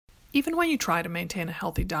Even when you try to maintain a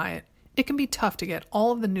healthy diet, it can be tough to get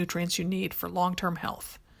all of the nutrients you need for long-term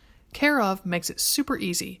health. Care of makes it super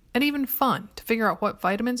easy and even fun to figure out what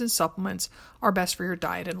vitamins and supplements are best for your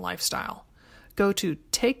diet and lifestyle. Go to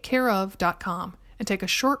takecareof.com and take a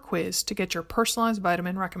short quiz to get your personalized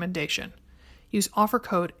vitamin recommendation. Use offer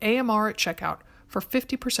code AMR at checkout for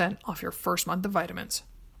 50% off your first month of vitamins.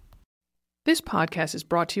 This podcast is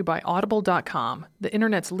brought to you by Audible.com, the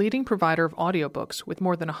internet's leading provider of audiobooks with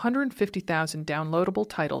more than 150,000 downloadable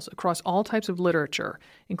titles across all types of literature,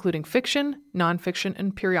 including fiction, nonfiction,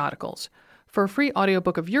 and periodicals. For a free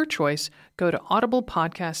audiobook of your choice, go to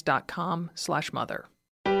audiblepodcast.com/mother.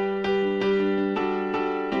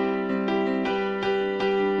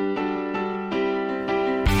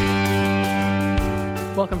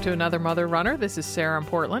 Welcome to another Mother Runner. This is Sarah in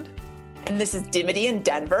Portland. And this is Dimity in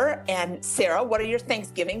Denver. And Sarah, what are your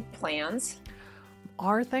Thanksgiving plans?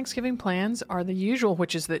 Our Thanksgiving plans are the usual,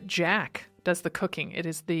 which is that Jack does the cooking. It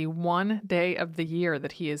is the one day of the year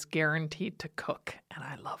that he is guaranteed to cook, and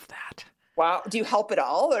I love that. Wow. Do you help at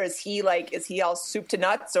all? Or is he all soup to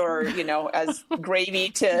nuts or, as gravy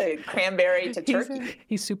to cranberry to turkey?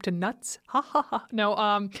 He's soup to nuts. Ha ha ha.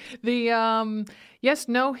 No,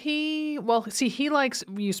 he likes,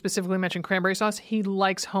 you specifically mentioned cranberry sauce. He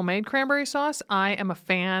likes homemade cranberry sauce. I am a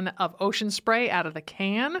fan of Ocean Spray out of the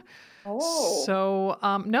can. Oh. So,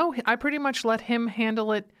 no, I pretty much let him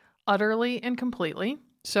handle it utterly and completely.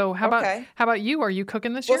 So how about you? Are you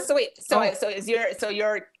cooking this year? Well, so is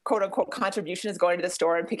your quote unquote contribution is going to the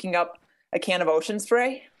store and picking up a can of Ocean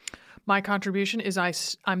Spray? My contribution is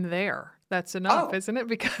I'm there. That's enough, isn't it?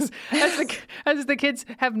 Because as the kids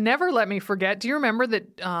have never let me forget. Do you remember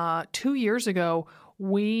that 2 years ago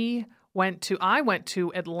I went to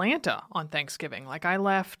Atlanta on Thanksgiving? Like I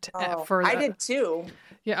left I did too.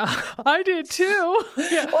 Yeah, I did too.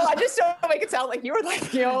 Yeah. Well, I just don't make it sound like you were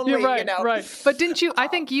like the only, right. But didn't you? I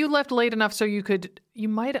think you left late enough so you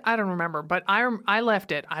might. I don't remember, but I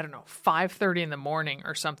left at 5:30 in the morning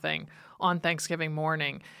or something on Thanksgiving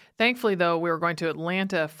morning. Thankfully, though, we were going to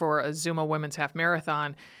Atlanta for a Zuma Women's Half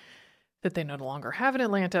Marathon that they no longer have in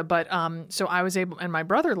Atlanta. But so I was able, and my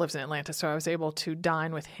brother lives in Atlanta, so I was able to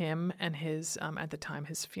dine with him and his, at the time,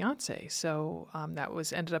 his fiance. So that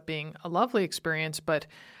ended up being a lovely experience, but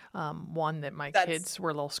one that my kids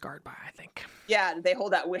were a little scarred by, I think. Yeah, they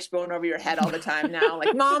hold that wishbone over your head all the time now.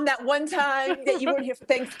 Like, Mom, that one time that you weren't here for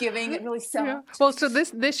Thanksgiving, it really sucked. Yeah. Well, so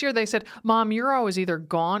this year they said, Mom, you're always either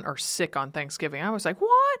gone or sick on Thanksgiving. I was like,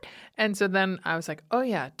 what? And so then I was like, oh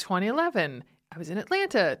yeah, 2011. I was in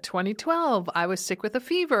Atlanta. 2012, I was sick with a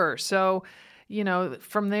fever. So,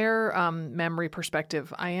 from their memory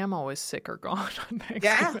perspective, I am always sick or gone on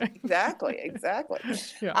Thanksgiving. Yeah, exactly.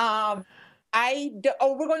 Yeah.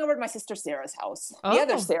 We're going over to my sister Sarah's house. The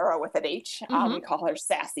other Sarah with an H. Mm-hmm. We call her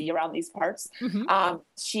Sassy around these parts. Mm-hmm.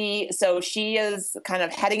 She is kind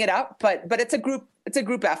of heading it up, but it's a group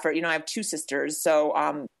effort. I have two sisters.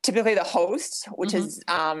 So typically the host, which is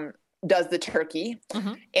does the turkey.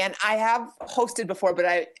 Mm-hmm. And I have hosted before, but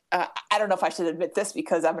I don't know if I should admit this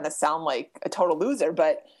because I'm going to sound like a total loser,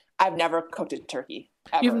 but I've never cooked a turkey.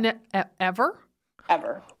 Ever. You've ever?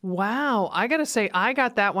 Ever. Wow. I got to say, I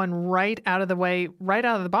got that one right out of the way, right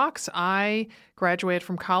out of the box. I graduated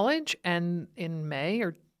from college and in May,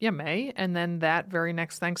 and then that very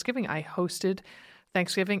next Thanksgiving, I hosted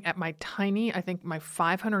Thanksgiving at my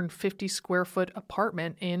 550 square foot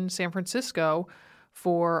apartment in San Francisco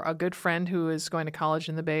for a good friend who is going to college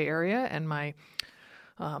in the Bay Area and my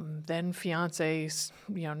then fiance's,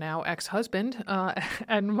 now ex-husband,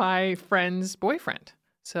 and my friend's boyfriend.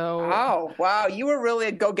 So, wow. You were really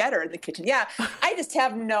a go-getter in the kitchen. Yeah. I just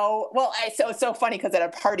have it's so funny because at a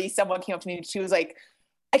party, someone came up to me and she was like,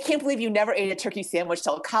 I can't believe you never ate a turkey sandwich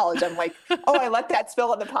till college. I'm like, I let that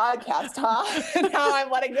spill on the podcast, huh? And now I'm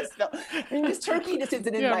letting this spill. I mean, this turkey just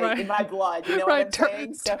isn't in my blood. You know what I'm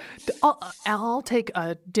saying? So, I'll take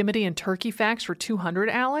a Dimity and turkey facts for 200,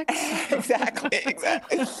 Alex. Exactly.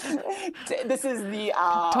 This is the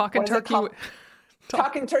talking turkey.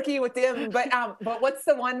 Talking turkey with them. But what's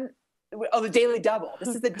the one? Oh, the Daily Double.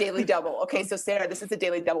 This is the Daily Double. Okay, so Sarah, this is the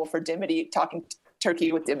Daily Double for Dimity, talking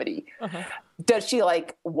turkey with Dimity. Uh-huh. Does she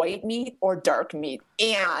like white meat or dark meat?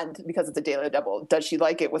 And because it's a Daily Double, does she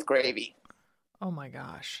like it with gravy? Oh my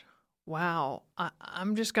gosh. Wow.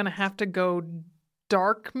 I'm just going to have to go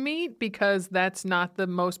dark meat because that's not the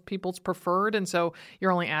most people's preferred. And so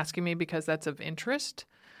you're only asking me because that's of interest.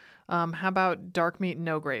 How about dark meat,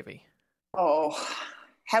 no gravy? Oh,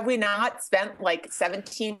 have we not spent like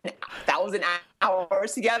 17 1,000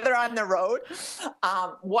 hours together on the road.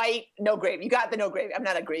 White, no gravy. You got the no gravy. I'm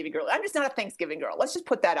not a gravy girl. I'm just not a Thanksgiving girl. Let's just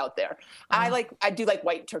put that out there. I do like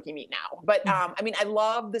white turkey meat now, but I mean, I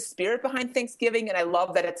love the spirit behind Thanksgiving, and I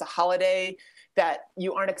love that it's a holiday that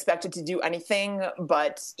you aren't expected to do anything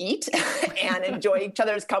but eat and enjoy each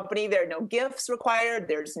other's company. There are no gifts required.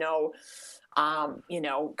 There's no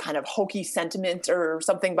kind of hokey sentiment or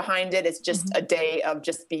something behind it. It's just a day of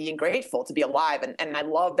just being grateful to be alive. And I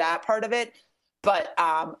love that part of it. But,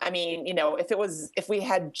 I mean, if we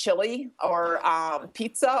had chili or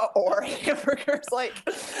pizza or hamburgers, like,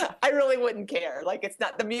 I really wouldn't care. Like,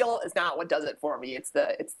 the meal is not what does it for me. It's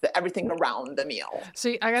the everything around the meal.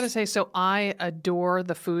 See, I got to say, so I adore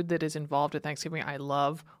the food that is involved at Thanksgiving. I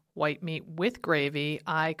love white meat with gravy.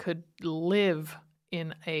 I could live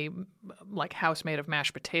in a house made of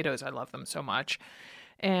mashed potatoes. I love them so much.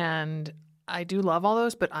 And I do love all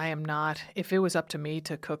those, but I am not, if it was up to me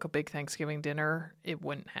to cook a big Thanksgiving dinner, it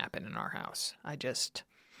wouldn't happen in our house. I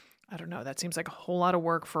don't know. That seems like a whole lot of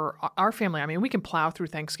work for our family. I mean, we can plow through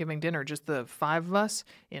Thanksgiving dinner, just the 5 of us,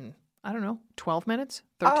 in, 12 minutes,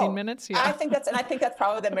 13 minutes. Yeah. I think that's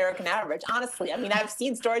probably the American average. Honestly, I mean, I've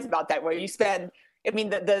seen stories about that where you spend,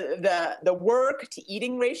 the work to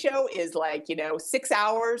eating ratio is 6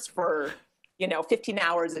 hours for, 15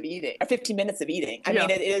 hours of eating or 15 minutes of eating. I mean,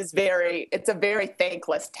 it's a very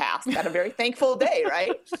thankless task on a very thankful day,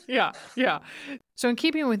 right? Yeah. So in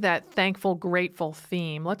keeping with that thankful, grateful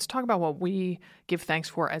theme, let's talk about what we give thanks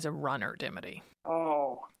for as a runner, Dimity.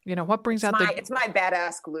 Oh, what brings out it's my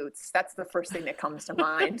badass glutes. That's the first thing that comes to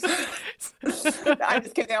mind. I'm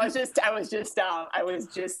just kidding. I was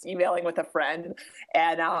just emailing with a friend,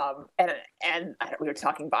 and we were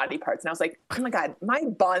talking body parts, and I was like, oh my God, my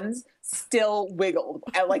buns still wiggled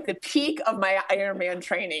at the peak of my Ironman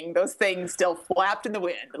training. Those things still flapped in the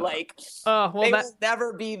wind. Will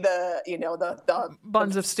never be the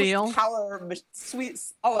buns of steel. Power sweet.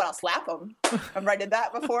 Oh, I'll slap them. I've did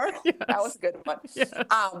that before. Yes. That was a good one. Yes.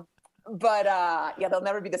 But they'll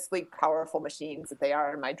never be the sleek, powerful machines that they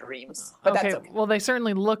are in my dreams. But okay. That's okay. Well, they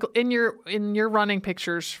certainly look in your running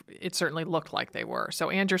pictures. It certainly looked like they were. So,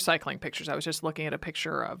 and your cycling pictures. I was just looking at a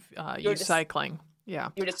picture of you cycling. Yeah.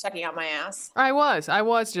 You were just checking out my ass. I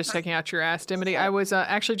was just checking out your ass, Dimity. I was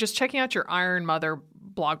actually just checking out your Iron Mother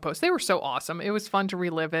blog post. They were so awesome. It was fun to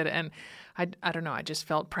relive it, and I don't know. I just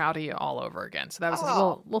felt proud of you all over again. So that was a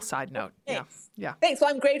little side note. Thanks. Yeah. Thanks.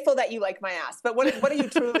 Well, I'm grateful that you like my ass. But what are you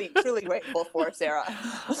truly grateful for, Sarah?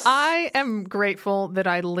 I am grateful that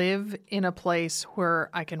I live in a place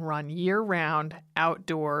where I can run year-round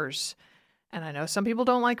outdoors. And I know some people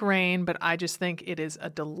don't like rain, but I just think it is a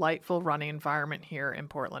delightful running environment here in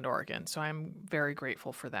Portland, Oregon. So I'm very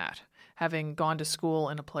grateful for that. Having gone to school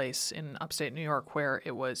in a place in upstate New York where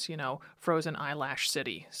it was, frozen eyelash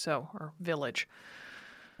city, or village.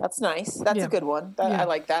 That's nice. That's a good one. I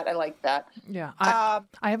like that. Yeah. I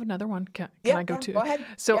have another one. Can I go too? Go ahead.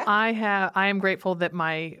 So I am grateful that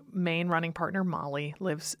my main running partner, Molly,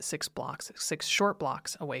 lives 6 short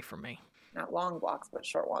blocks away from me. Not long blocks, but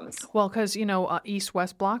short ones. Well, because,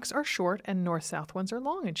 east-west blocks are short and north-south ones are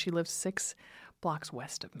long, and she lives 6 blocks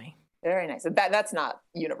west of me. Very nice. That's not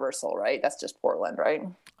universal, right? That's just Portland, right?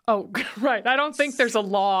 Oh, right. I don't think there's a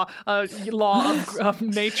law of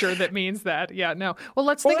nature that means that. Yeah, no. Well,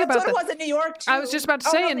 let's think about that. That's what it was in New York, too. I was just about to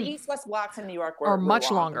say. The east-west blocks in New York were much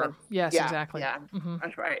longer. Yes, exactly. Yeah,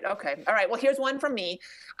 That's right. Okay. All right. Well, here's one from me.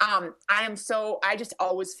 I just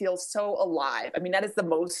always feel so alive. I mean, that is the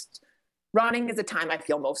most... Running is the time I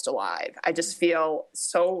feel most alive. I just feel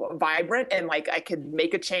so vibrant and like I could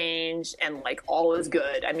make a change and like all is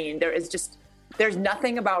good. I mean, there's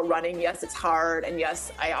nothing about running. Yes, it's hard. And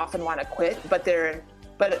yes, I often want to quit, but it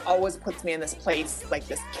always puts me in this place, like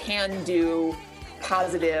this can do,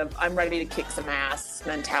 positive, I'm ready to kick some ass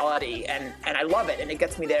mentality. And I love it. And it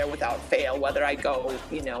gets me there without fail, whether I go,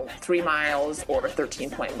 3 miles or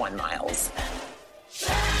 13.1 miles.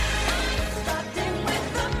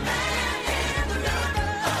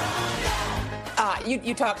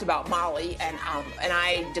 You talked about Molly, and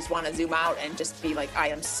I just want to zoom out and just be like, I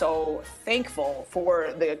am so thankful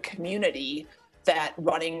for the community that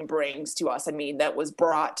running brings to us. I mean, that was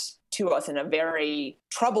brought to us in a very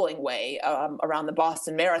troubling way around the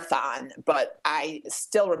Boston Marathon, but I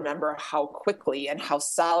still remember how quickly and how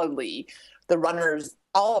solidly the runners,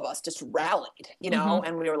 all of us, just rallied,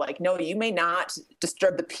 and we were like, no, you may not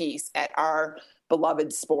disturb the peace at our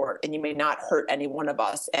beloved sport, and you may not hurt any one of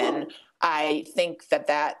us. And I think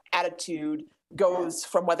that attitude goes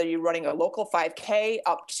from whether you're running a local 5K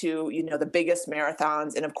up to, the biggest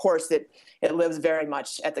marathons. And of course it lives very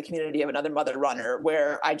much at the community of Another Mother Runner,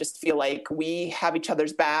 where I just feel like we have each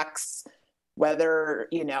other's backs, whether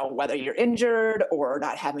you're injured or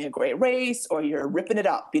not having a great race or you're ripping it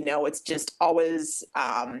up, it's just always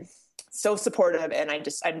so supportive. And I'm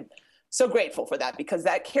so grateful for that, because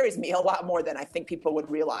that carries me a lot more than I think people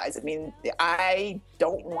would realize. I mean, I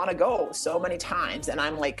don't want to go so many times, and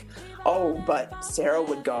I'm like, oh, but Sarah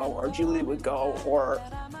would go, or Julie would go, or,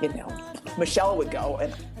 Michelle would go,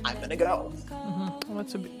 and I'm going to go. Mm-hmm. Well,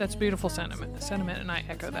 that's a beautiful sentiment, and I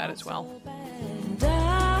echo that as well.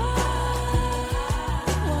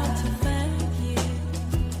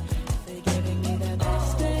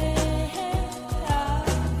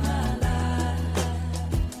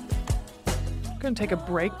 We're going to take a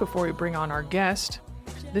break before we bring on our guest.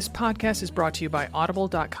 This podcast is brought to you by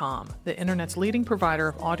Audible.com, the internet's leading provider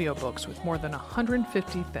of audiobooks with more than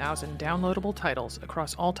 150,000 downloadable titles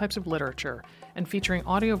across all types of literature and featuring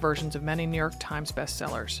audio versions of many New York Times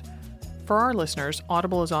bestsellers. For our listeners,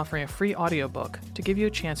 Audible is offering a free audiobook to give you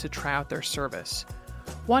a chance to try out their service.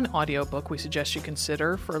 One audiobook we suggest you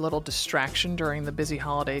consider for a little distraction during the busy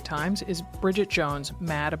holiday times is Bridget Jones'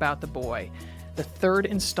 Mad About the Boy, the third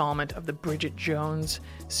installment of the Bridget Jones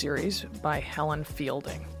series by Helen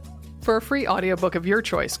Fielding. For a free audiobook of your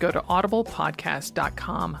choice, go to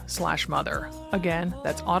audiblepodcast.com/mother. Again,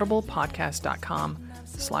 that's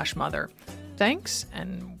audiblepodcast.com/mother. Thanks,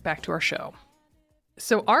 and back to our show.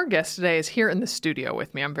 So our guest today is here in the studio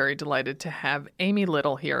with me. I'm very delighted to have Amy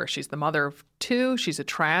Little here. She's the mother of two. She's a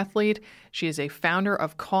triathlete. She is a founder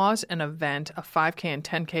of Cause an Event, a 5K and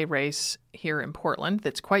 10K race here in Portland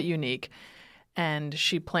that's quite unique. And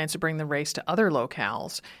she plans to bring the race to other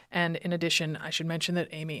locales. And in addition, I should mention that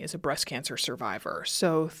Amy is a breast cancer survivor.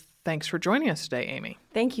 So thanks for joining us today, Amy.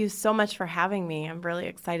 Thank you so much for having me. I'm really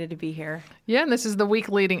excited to be here. Yeah, and this is the week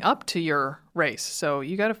leading up to your race. So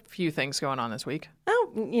you got a few things going on this week.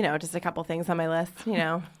 Oh, just a couple things on my list,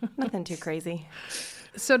 nothing too crazy.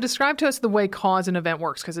 So describe to us the way Cause an Event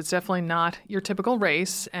works, because it's definitely not your typical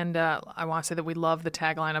race. And I want to say that we love the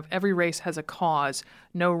tagline of every race has a cause.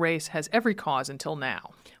 No race has every cause until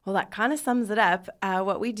now. Well, that kind of sums it up.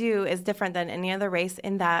 What we do is different than any other race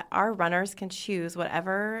in that our runners can choose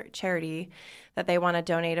whatever charity that they want to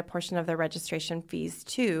donate a portion of their registration fees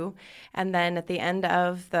to. And then at the end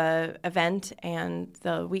of the event and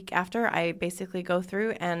the week after, I basically go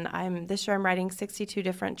through and this year I'm writing 62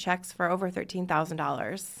 different checks for over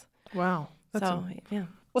 $13,000. Wow. Yeah.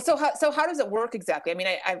 Well, so how does it work exactly? I mean,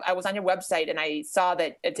 I was on your website and I saw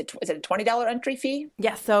that is it a $20 entry fee?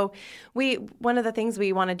 Yeah. So one of the things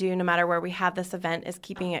we want to do no matter where we have this event is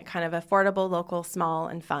keeping it kind of affordable, local, small,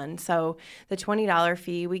 and fun. So the $20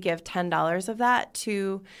 fee, we give $10 of that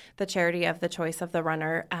to the charity of the choice of the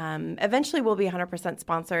runner. Eventually we'll be 100%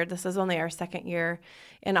 sponsored. This is only our second year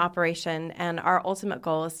in operation, and our ultimate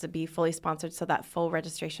goal is to be fully sponsored so that full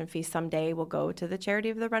registration fee someday will go to the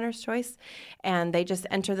charity of the runner's choice. And they just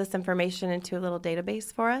enter this information into a little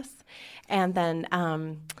database for us. And then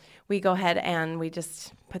we go ahead and we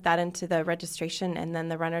just put that into the registration, and then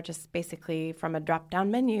the runner just basically from a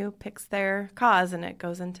drop-down menu picks their cause and it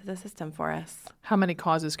goes into the system for us. How many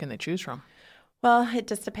causes can they choose from? Well, it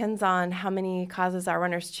just depends on how many causes our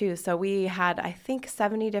runners choose. So we had, I think,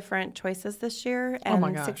 70 different choices this year,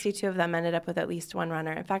 and 62 of them ended up with at least one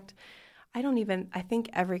runner. In fact, I think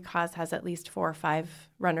every cause has at least 4 or 5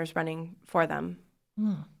 runners running for them.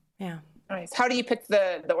 Yeah. Nice. How do you pick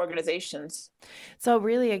the organizations? So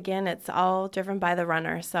really, again, it's all driven by the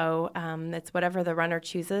runner. So it's whatever the runner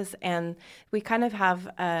chooses. And we kind of have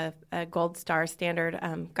a Gold Star standard.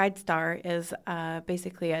 GuideStar is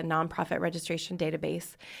basically a nonprofit registration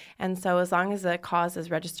database. And so as long as a cause is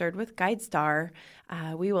registered with GuideStar,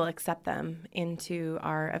 we will accept them into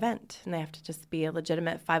our event. And they have to just be a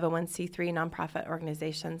legitimate 501c3 nonprofit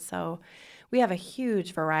organization. So we have a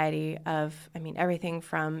huge variety of, everything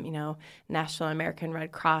from, National American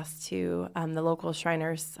Red Cross to the local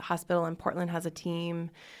Shriners Hospital in Portland has a team.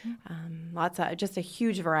 Just a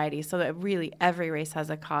huge variety. So that really every race has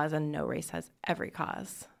a cause and no race has every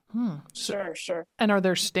cause. Sure. And are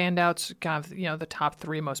there standouts, kind of, the top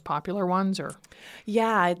 3 most popular ones, or?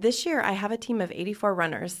 Yeah, this year I have a team of 84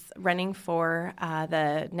 runners running for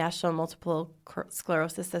the National Multiple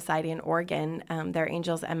Sclerosis Society in Oregon. They're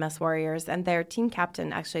Angels MS Warriors, and their team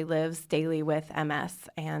captain actually lives daily with MS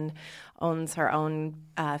and owns her own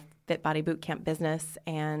Fit Body Bootcamp business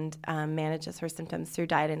and manages her symptoms through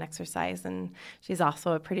diet and exercise. And she's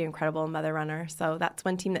also a pretty incredible mother runner. So that's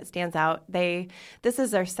one team that stands out. This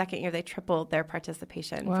is their second year. They tripled their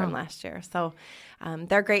participation from last year. So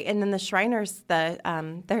they're great. And then the Shriners,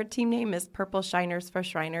 their team name is Purple Shiners for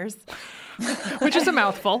Shriners. Which is a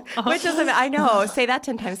mouthful. I know. Say that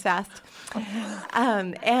 10 times fast.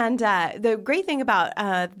 And the great thing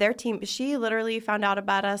about their team, she literally found out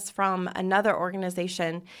about us from another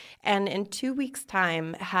organization, and in 2 weeks'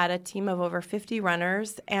 time had a team of over 50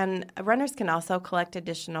 runners. And runners can also collect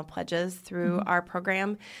additional pledges through our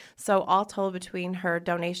program. So all told, between her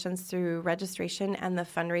donations through registration and the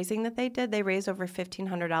fundraising that they did, they raised over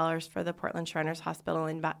 $1,500 for the Portland Shriners Hospital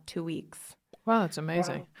in about 2 weeks. Wow, that's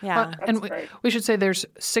amazing. Wow. Yeah. And we should say there's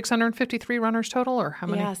 653 runners total, or how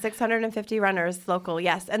many? Yeah, 650 runners local,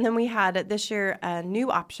 yes. And then we had this year a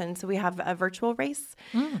new option. So we have a virtual race.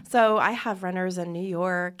 So I have runners in New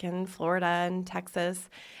York and Florida and Texas,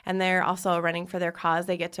 and they're also running for their cause.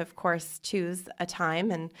 They get to, of course, choose a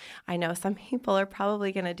time. And I know some people are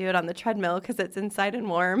probably going to do it on the treadmill because it's inside and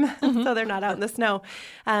warm, so they're not out in the snow.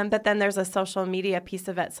 But then there's a social media piece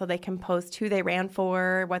of it, so they can post who they ran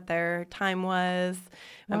for, what their time was,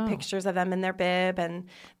 pictures of them in their bib, and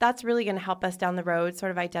that's really going to help us down the road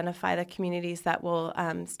sort of identify the communities that will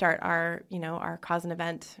start our cause and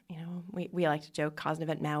event. We like to joke cause and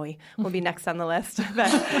event Maui will be next on the list.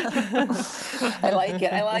 I like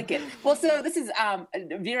it. Well, so this is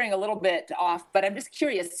veering a little bit off, but I'm just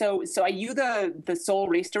curious. So are you the sole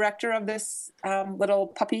race director of this little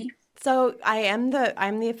puppy? So I'm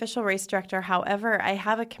the official race director. However, I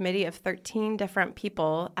have a committee of 13 different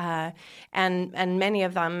people, and many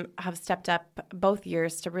of them have stepped up both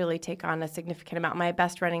years to really take on a significant amount. My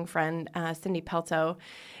best running friend, Cindy Pelto,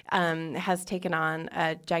 has taken on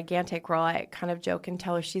a gigantic role. I kind of joke and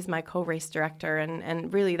tell her she's my co-race director,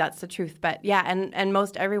 and really that's the truth. But yeah, and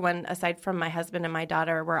most everyone, aside from my husband and my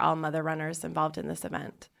daughter, were all mother runners involved in this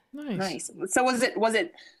event. Nice. So was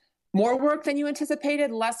it more work than you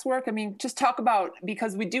anticipated, less work? I mean, just talk about,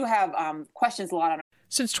 because we do have questions a lot on.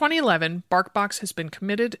 Since 2011, BarkBox has been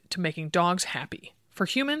committed to making dogs happy. For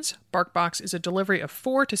humans, BarkBox is a delivery of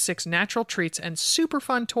 4 to 6 natural treats and super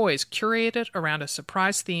fun toys curated around a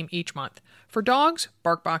surprise theme each month. For dogs,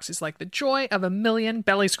 BarkBox is like the joy of a million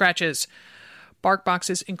belly scratches.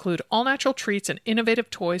 BarkBoxes include all-natural treats and innovative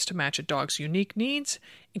toys to match a dog's unique needs,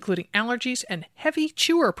 including allergies and heavy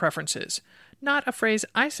chewer preferences. Not a phrase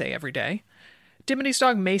I say every day. Dimity's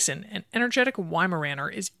dog Mason, an energetic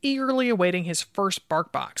Weimaraner, is eagerly awaiting his first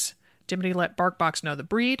BarkBox. Dimity let BarkBox know the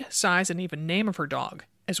breed, size, and even name of her dog,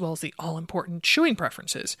 as well as the all-important chewing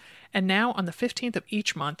preferences. And now, on the 15th of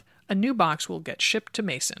each month, a new box will get shipped to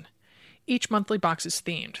Mason. Each monthly box is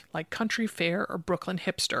themed, like Country Fair or Brooklyn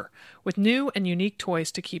Hipster, with new and unique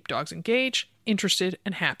toys to keep dogs engaged, interested,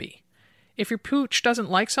 and happy. If your pooch doesn't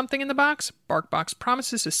like something in the box, BarkBox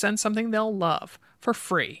promises to send something they'll love for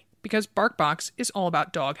free, because BarkBox is all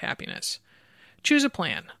about dog happiness. Choose a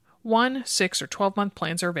plan. 1, 6, or 12-month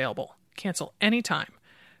plans are available. Cancel anytime.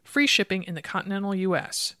 Free shipping in the continental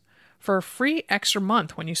U.S. For a free extra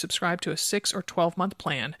month when you subscribe to a 6 or 12-month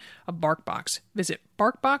plan of BarkBox, visit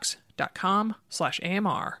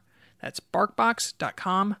barkbox.com/AMR. That's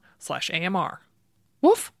barkbox.com/AMR.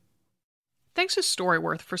 Woof! Thanks to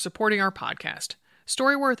Storyworth for supporting our podcast.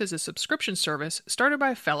 Storyworth is a subscription service started by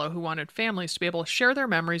a fellow who wanted families to be able to share their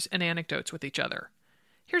memories and anecdotes with each other.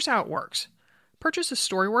 Here's how it works. Purchase a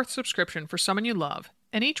Storyworth subscription for someone you love,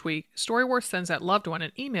 and each week, Storyworth sends that loved one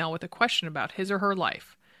an email with a question about his or her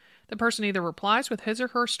life. The person either replies with his or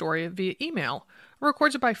her story via email or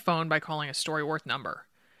records it by phone by calling a Storyworth number.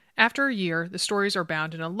 After a year, the stories are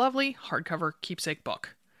bound in a lovely hardcover keepsake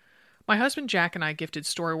book. My husband Jack and I gifted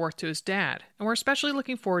Storyworth to his dad, and we're especially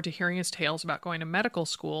looking forward to hearing his tales about going to medical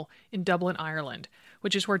school in Dublin, Ireland,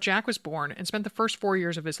 which is where Jack was born and spent the first 4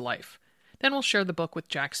 years of his life. Then we'll share the book with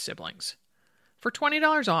Jack's siblings. For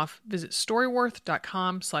 $20 off, visit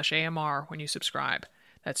storyworth.com/AMR when you subscribe.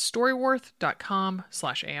 That's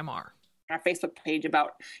storyworth.com/AMR. Our Facebook page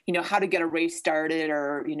about, how to get a race started,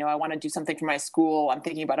 or, I want to do something for my school. I'm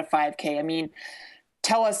thinking about a 5K. I mean,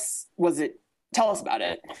 tell us about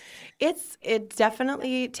it. It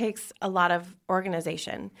definitely takes a lot of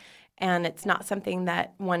organization, and it's not something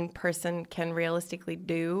that one person can realistically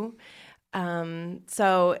do. And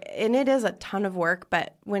it is a ton of work,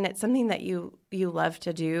 but when it's something that you love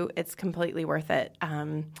to do, it's completely worth it.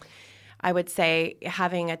 I would say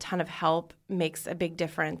having a ton of help makes a big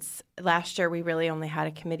difference. Last year, we really only had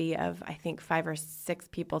a committee of, I think, 5 or 6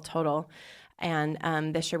 people total.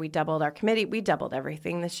 And this year we doubled our committee. We doubled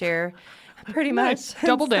everything this year, pretty Nice. much.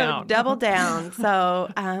 Double So down. double down.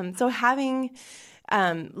 So having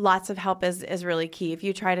lots of help is really key. If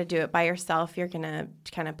you try to do it by yourself, you're going to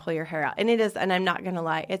kind of pull your hair out. And it is, and I'm not going to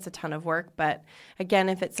lie, it's a ton of work. But again,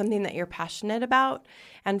 if it's something that you're passionate about,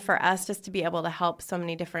 and for us just to be able to help so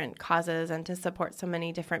many different causes and to support so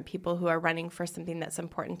many different people who are running for something that's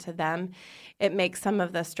important to them, it makes some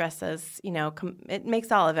of the stresses, it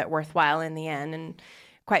makes all of it worthwhile in the end. And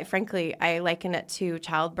quite frankly, I liken it to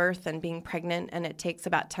childbirth and being pregnant, and it takes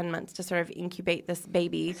about 10 months to sort of incubate this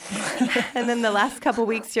baby. And then the last couple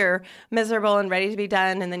weeks, you're miserable and ready to be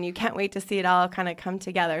done, and then you can't wait to see it all kind of come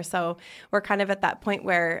together. So we're kind of at that point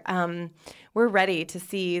where we're ready to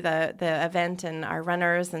see the event and our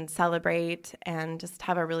runners and celebrate and just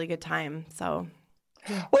have a really good time. So,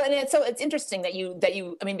 well, and it's interesting that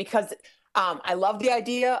you, I mean, because I love the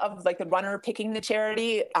idea of like the runner picking the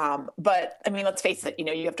charity. But I mean, let's face it,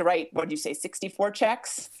 you have to write, what did you say, 64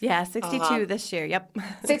 checks? Yeah, 62 this year. Yep.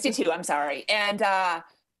 62, I'm sorry. And I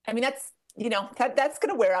mean, that's, that's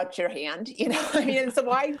going to wear out your hand, I mean, and so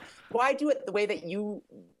why do it the way that you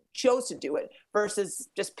chose to do it versus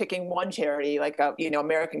just picking one charity like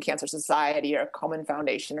American Cancer Society or Komen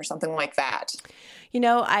Foundation or something like that?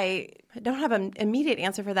 I don't have an immediate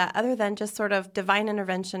answer for that other than just sort of divine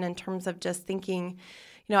intervention in terms of just thinking,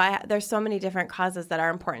 there's so many different causes that are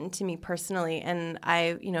important to me personally. And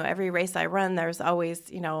every race I run, there's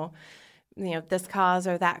always, this cause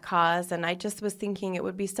or that cause. And I just was thinking it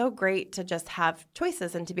would be so great to just have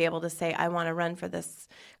choices and to be able to say, I want to run for this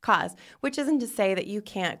cause, which isn't to say that you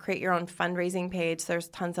can't create your own fundraising page. There's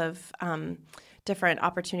tons of different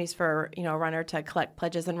opportunities for, a runner to collect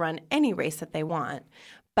pledges and run any race that they want.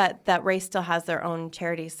 But that race still has their own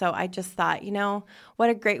charity. So I just thought, what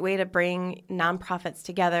a great way to bring nonprofits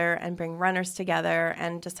together and bring runners together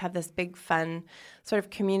and just have this big, fun sort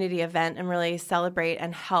of community event and really celebrate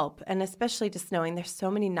and help. And especially just knowing there's so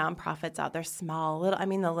many nonprofits out there,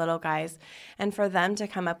 the little guys. And for them to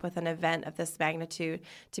come up with an event of this magnitude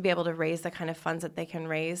to be able to raise the kind of funds that they can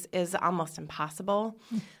raise is almost impossible.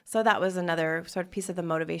 So that was another sort of piece of the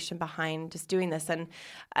motivation behind just doing this. And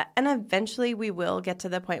eventually we will get to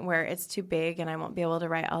the point where it's too big and I won't be able to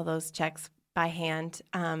write all those checks by hand.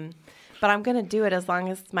 But I'm going to do it as long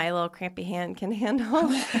as my little crampy hand can handle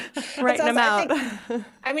writing them out.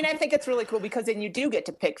 I think it's really cool because then you do get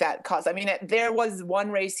to pick that cause. I mean, there was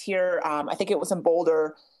one race here, I think it was in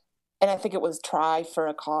Boulder, and I think it was Try for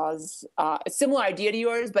a Cause, a similar idea to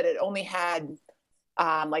yours, but it only had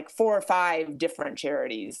like 4 or 5 different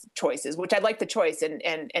charities choices, which I liked the choice. And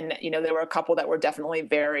there were a couple that were definitely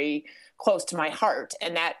very close to my heart.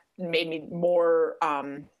 And that made me more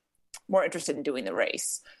interested in doing the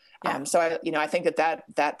race. Yeah. So I think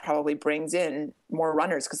that probably brings in more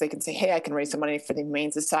runners because they can say, hey, I can raise some money for the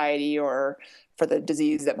Humane Society or for the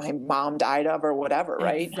disease that my mom died of or whatever.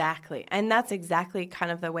 Right. Exactly. And that's exactly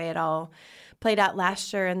kind of the way it all played out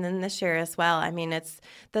last year and then this year as well. I mean, it's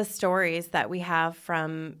the stories that we have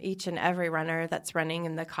from each and every runner that's running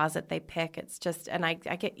and the cause that they pick. It's just, and I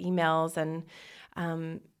get emails and,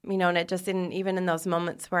 and it just even in those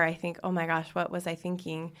moments where I think, oh my gosh, what was I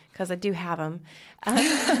thinking? Because I do have them.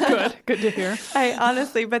 Good to hear.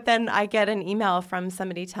 But then I get an email from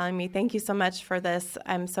somebody telling me, thank you so much for this.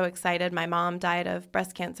 I'm so excited. My mom died of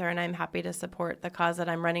breast cancer and I'm happy to support the cause that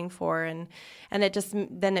I'm running for. And it just,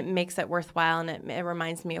 then it makes it worthwhile. And it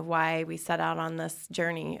reminds me of why we set out on this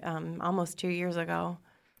journey almost 2 years ago.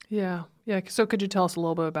 Yeah. So could you tell us a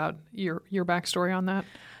little bit about your backstory on that?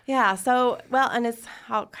 Yeah. So, and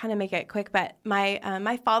I'll kind of make it quick, but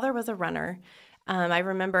my father was a runner. I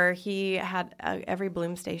remember he had every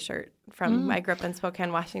Bloomsday shirt I grew up in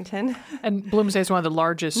Spokane, Washington. And Bloomsday is one of the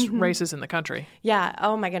largest races in the country. Yeah.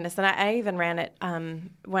 Oh my goodness. And I even ran it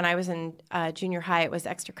when I was in junior high. It was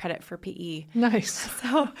extra credit for PE. Nice.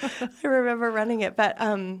 So I remember running it, but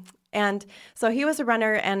and so he was a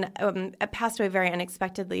runner and passed away very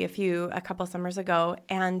unexpectedly a couple summers ago.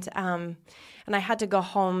 And I had to go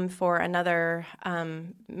home for another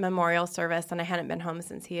memorial service, and I hadn't been home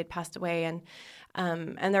since he had passed away.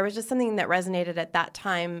 And there was just something that resonated at that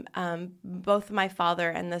time. Both my father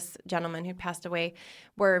and this gentleman who passed away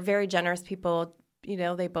were very generous people.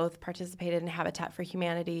 They both participated in Habitat for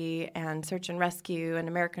Humanity and Search and Rescue and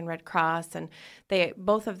American Red Cross, and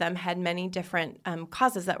both of them had many different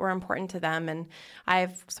causes that were important to them. And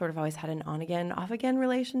I've sort of always had an on-again, off-again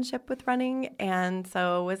relationship with running, and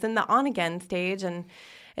so was in the on-again stage, and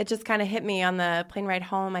it just kind of hit me on the plane ride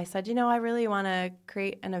home. I said, I really want to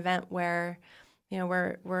create an event where,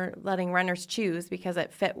 we're letting runners choose because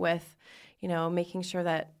it fit with, making sure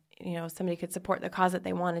that somebody could support the cause that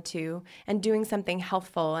they wanted to, and doing something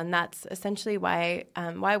healthful. And that's essentially why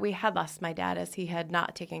we had lost my dad, as he had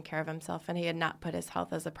not taken care of himself and he had not put his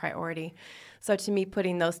health as a priority. So to me,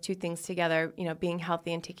 putting those two things together, being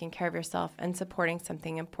healthy and taking care of yourself and supporting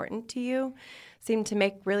something important to you, seemed to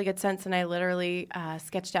make really good sense. And I literally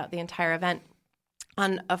sketched out the entire event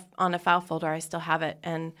on a file folder. I still have it,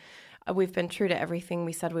 and we've been true to everything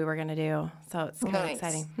we said we were going to do. So it's kind of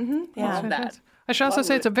exciting. Mm-hmm. Yeah. Love that. I should also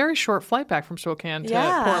say it's a very short flight back from Spokane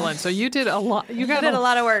to Portland. So you did a lot. You did a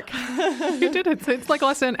lot of work. You did it. It's like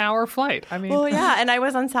less than an hour flight. I mean, well, yeah. And I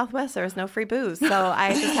was on Southwest. There was no free booze, so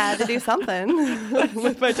I just had to do something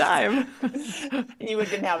with my time. You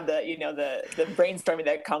didn't have the brainstorming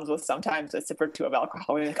that comes with sometimes a sip or two of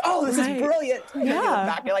alcohol. You're like, oh, this is brilliant. And then you look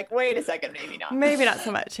back, you're like, wait a second, maybe not. Maybe not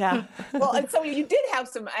so much. Yeah. Well, and so you did have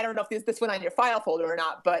some. I don't know if this went on your file folder or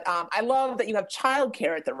not, but I love that you have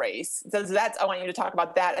childcare at the race. So I want you to talk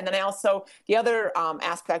about that. And then the other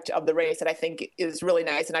aspect of the race that I think is really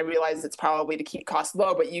nice, and I realize it's probably to keep costs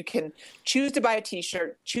low, but you can choose to buy a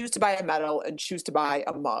T-shirt, choose to buy a medal, and choose to buy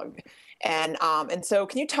a mug. And so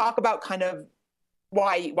can you talk about kind of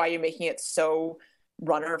why you're making it so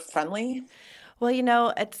runner friendly?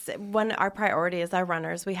 Well, it's when our priority is our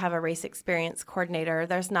runners. We have a race experience coordinator.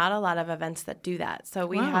 There's not a lot of events that do that. So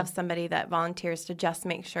we have somebody that volunteers to just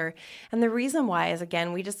make sure. And the reason why is,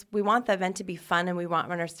 again, we want the event to be fun, and we want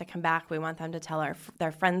runners to come back. We want them to tell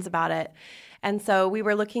their friends about it. And so we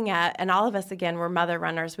were looking at, and all of us, again, were mother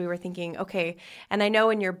runners. We were thinking, okay, and I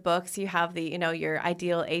know in your books you have the, your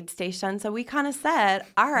ideal aid station. So we kind of said,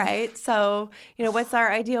 all right, so, what's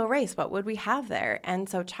our ideal race? What would we have there? And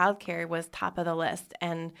so childcare was top of the list.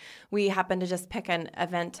 And we happened to just pick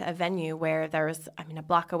a venue where there was, a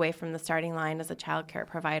block away from the starting line is a childcare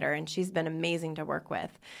provider, and she's been amazing to work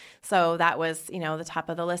with. So that was, the top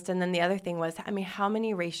of the list. And then the other thing was, how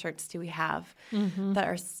many race shirts do we have that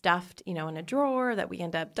are stuffed, in a drawer that we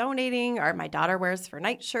end up donating, or my daughter wears for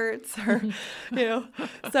night shirts, or,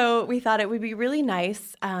 So we thought it would be really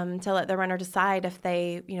nice to let the runner decide if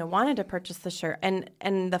they, wanted to purchase the shirt. And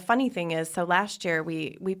the funny thing is, so last year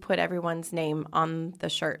we put everyone's name on the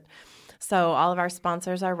shirt. So all of our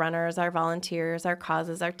sponsors, our runners, our volunteers, our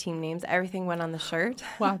causes, our team names, everything went on the shirt.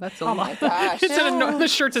 Wow, that's a lot. Oh my gosh. The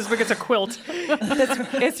shirt's as big as a quilt.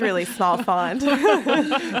 It's really small font.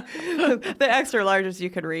 The extra largest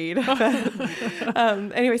you could read.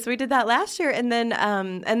 Anyway, so we did that last year, and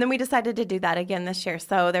then we decided to do that again this year.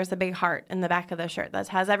 So there's a big heart in the back of the shirt that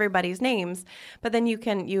has everybody's names, but then you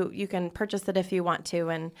can purchase it if you want to,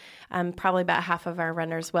 and probably about half of our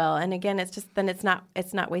runners will. And again, it's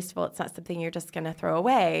not wasteful. It's not something you're just going to throw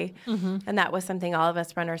away. Mm-hmm. And that was something all of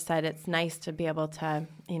us runners said. It's nice to be able to,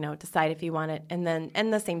 decide if you want it. And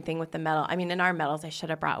the same thing with the medal. In our medals, I should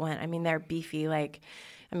have brought one. They're beefy.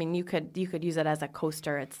 You could use it as a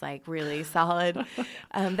coaster. It's like really solid.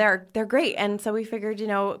 They're great. And so we figured,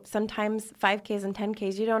 sometimes 5Ks and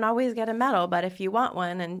 10Ks, you don't always get a medal, but if you want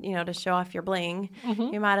one and, to show off your bling,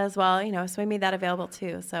 you might as well, so we made that available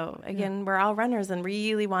too. So again, we're all runners and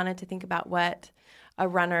really wanted to think about what a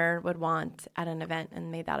runner would want at an event and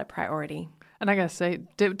made that a priority. And I gotta say,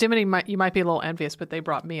 Dimity, you might be a little envious, but they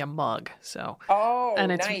brought me a mug. So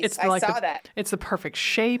nice! I saw that. It's the perfect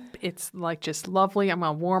shape. It's like just lovely. I'm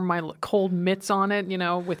gonna warm my cold mitts on it,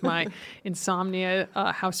 with my insomnia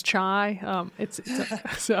house chai.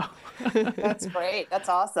 So. That's great. That's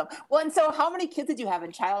awesome. Well, and so how many kids did you have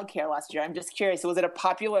in childcare last year? I'm just curious. Was it a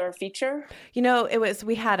popular feature? It was.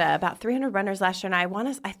 We had about 300 runners last year,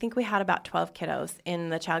 and I think we had about 12 kiddos in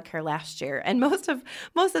the childcare last year, and most of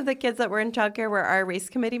the kids that were in childcare were our race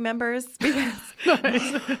committee members, because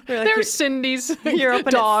they're Cindy's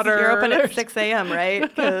daughter. You're open at 6 a.m., right?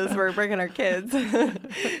 Because we're bringing our kids.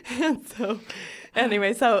 And so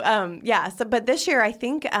anyway, but this year I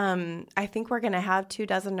think we're going to have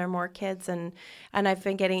 24 or more kids, and I've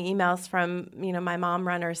been getting emails from my mom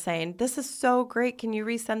runners saying, this is so great, can you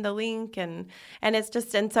resend the link? And it's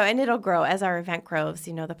just, and it'll grow as our event grows,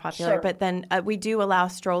 the popular. Sure. But then we do allow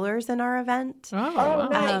strollers in our event. Oh,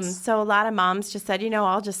 nice. So a lot of moms just said,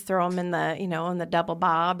 I'll just throw them in the in the double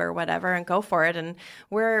bob or whatever and go for it. And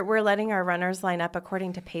we're letting our runners line up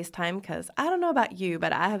according to pace time, because I don't know about you,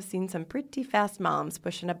 but I have seen some pretty fast moms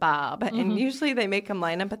pushing a bob, and usually they make them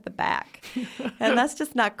line up at the back, and that's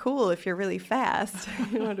just not cool if you're really fast.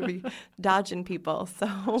 You want to be dodging people.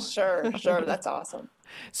 So sure, that's awesome.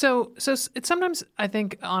 So it's sometimes, I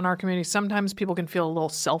think, on our community, sometimes people can feel a little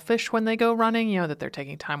selfish when they go running, that they're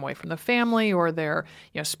taking time away from the family, or they're,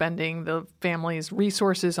 spending the family's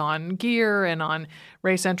resources on gear and on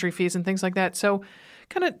race entry fees and things like that. So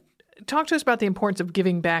kind of talk to us about the importance of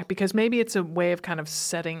giving back, because maybe it's a way of kind of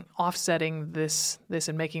offsetting this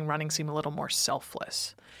and making running seem a little more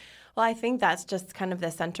selfless. Well, I think that's just kind of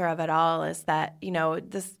the center of it all, is that,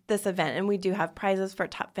 this event, and we do have prizes for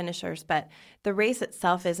top finishers, but the race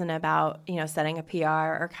itself isn't about, setting a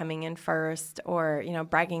PR or coming in first or,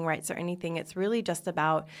 bragging rights or anything. It's really just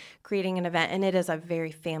about creating an event, and it is a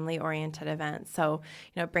very family-oriented event. So,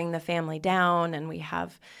 bring the family down, and we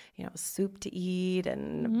have, soup to eat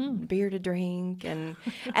and beer to drink, and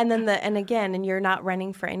then you're not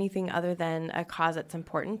running for anything other than a cause that's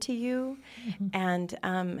important to you. And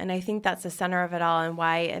I think that's the center of it all, and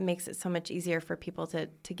why it makes it so much easier for people to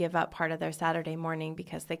give up part of their Saturday morning,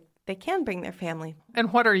 because they can bring their family.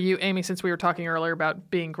 And what are you, Amy, since we were talking earlier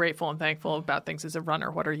about being grateful and thankful about things as a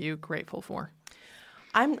runner, what are you grateful for?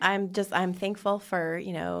 I'm thankful for,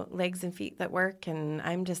 legs and feet that work, and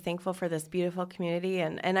I'm just thankful for this beautiful community,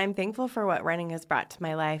 and I'm thankful for what running has brought to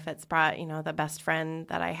my life. It's brought, the best friend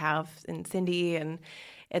that I have in Cindy, and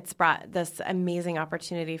it's brought this amazing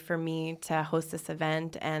opportunity for me to host this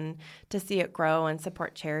event and to see it grow and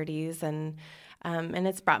support charities, and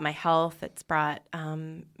it's brought my health. It's brought,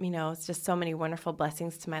 it's just so many wonderful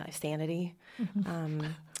blessings to my life. Sanity,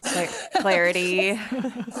 clarity.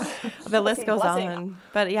 The list goes on.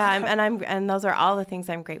 But yeah, and those are all the things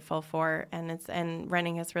I'm grateful for. And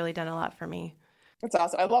running has really done a lot for me. That's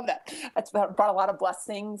awesome. I love that. That's brought a lot of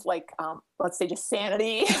blessings, like, let's say just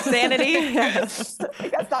sanity. Sanity. Yes.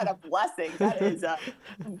 Like, that's not a blessing. That is a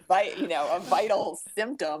vital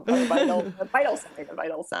symptom, a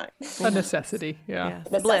vital sign. A necessity. Yeah.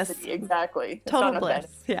 Necessity, bliss. Exactly. Total bliss.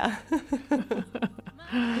 Yeah.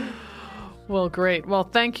 Well, great. Well,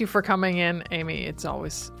 thank you for coming in, Amy. It's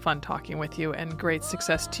always fun talking with you, and great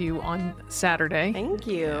success to you on Saturday. Thank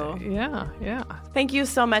you. Yeah. Thank you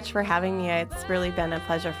so much for having me. It's really been a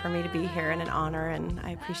pleasure for me to be here and an honor, and I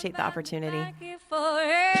appreciate the opportunity.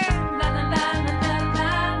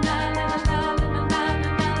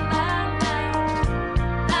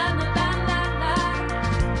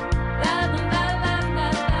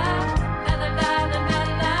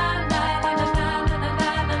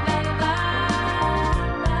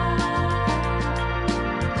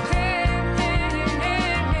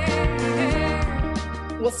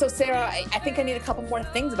 Well, so Sarah, I think I need a couple more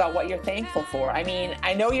things about what you're thankful for. I mean,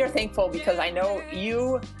 I know you're thankful because I know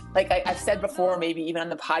you, like I've said before, maybe even on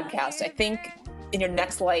the podcast, I think in your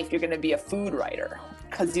next life, you're going to be a food writer,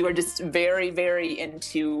 because you are just very, very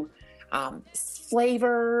into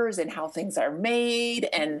flavors and how things are made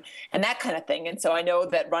and that kind of thing. And so I know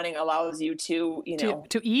that running allows you to,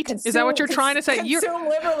 to eat. Consume, is that what you're trying to say? Consume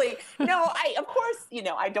liberally. No, of course,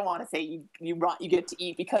 I don't want to say you get to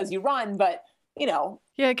eat because you run, but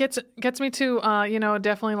Yeah, it gets me to,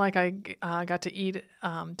 definitely, like I got to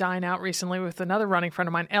dine out recently with another running friend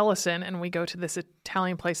of mine, Ellison, and we go to this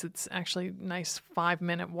Italian place that's actually a nice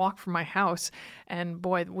 5-minute walk from my house. And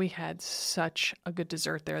boy, we had such a good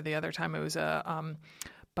dessert there the other time. It was a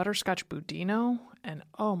butterscotch budino, and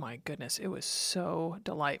oh my goodness, it was so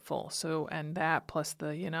delightful. So, and that plus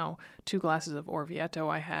the, 2 glasses of Orvieto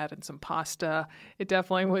I had and some pasta, it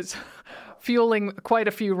definitely was fueling quite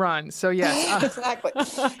a few runs. So yes. Exactly.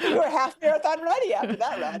 You were half marathon ready after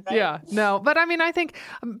that run, right? Yeah, no, but I mean, I think,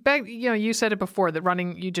 you said it before that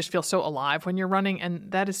running, you just feel so alive when you're running. And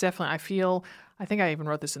that is definitely, I think I even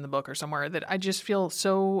wrote this in the book or somewhere, that I just feel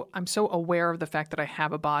I'm so aware of the fact that I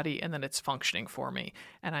have a body and that it's functioning for me.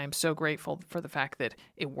 And I am so grateful for the fact that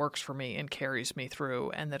it works for me and carries me through,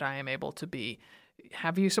 and that I am able to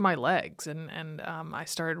have use of my legs. And I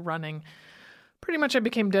started running, pretty much I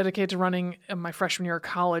became dedicated to running in my freshman year of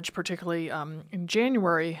college, particularly in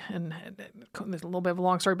January. And there's a little bit of a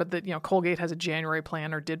long story, but Colgate has a January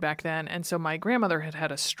plan, or did back then. And so my grandmother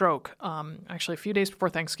had a stroke, actually a few days before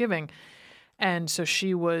Thanksgiving. And so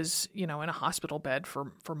she was, in a hospital bed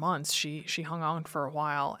for months. She hung on for a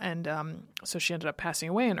while. And so she ended up passing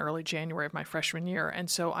away in early January of my freshman year. And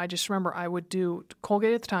so I just remember I would do,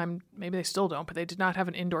 Colgate at the time, maybe they still don't, but they did not have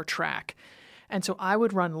an indoor track. And so I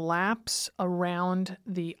would run laps around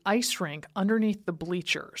the ice rink underneath the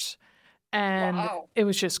bleachers. And wow. It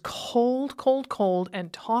was just cold,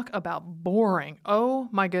 and talk about boring. Oh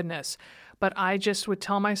my goodness. But I just would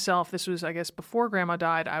tell myself, this was, I guess, before Grandma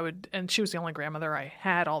died, and she was the only grandmother I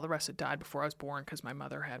had. All the rest had died before I was born, because my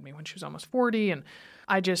mother had me when she was almost 40. And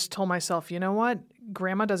I just told myself, you know what?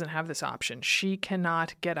 Grandma doesn't have this option. She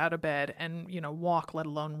cannot get out of bed and, walk, let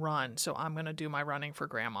alone run. So I'm going to do my running for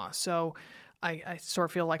Grandma. So I sort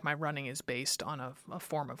of feel like my running is based on a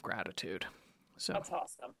form of gratitude. So that's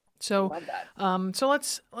awesome. So, Love that. So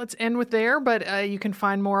let's end with there. But you can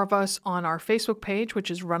find more of us on our Facebook page, which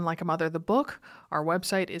is Run Like a Mother, the book. Our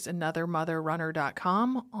website is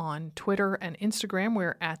anothermotherrunner.com. On Twitter and Instagram,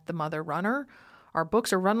 we're at The Mother Runner. Our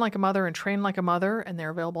books are Run Like a Mother and Train Like a Mother, and they're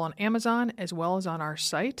available on Amazon as well as on our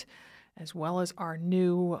site, as well as our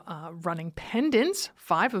new running pendants,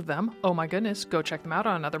 5 of them. Oh my goodness, go check them out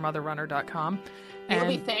on anothermotherrunner.com. You'll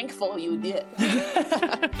be thankful you did.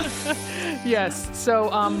 Yes. So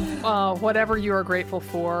whatever you are grateful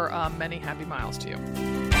for, many happy miles to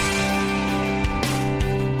you.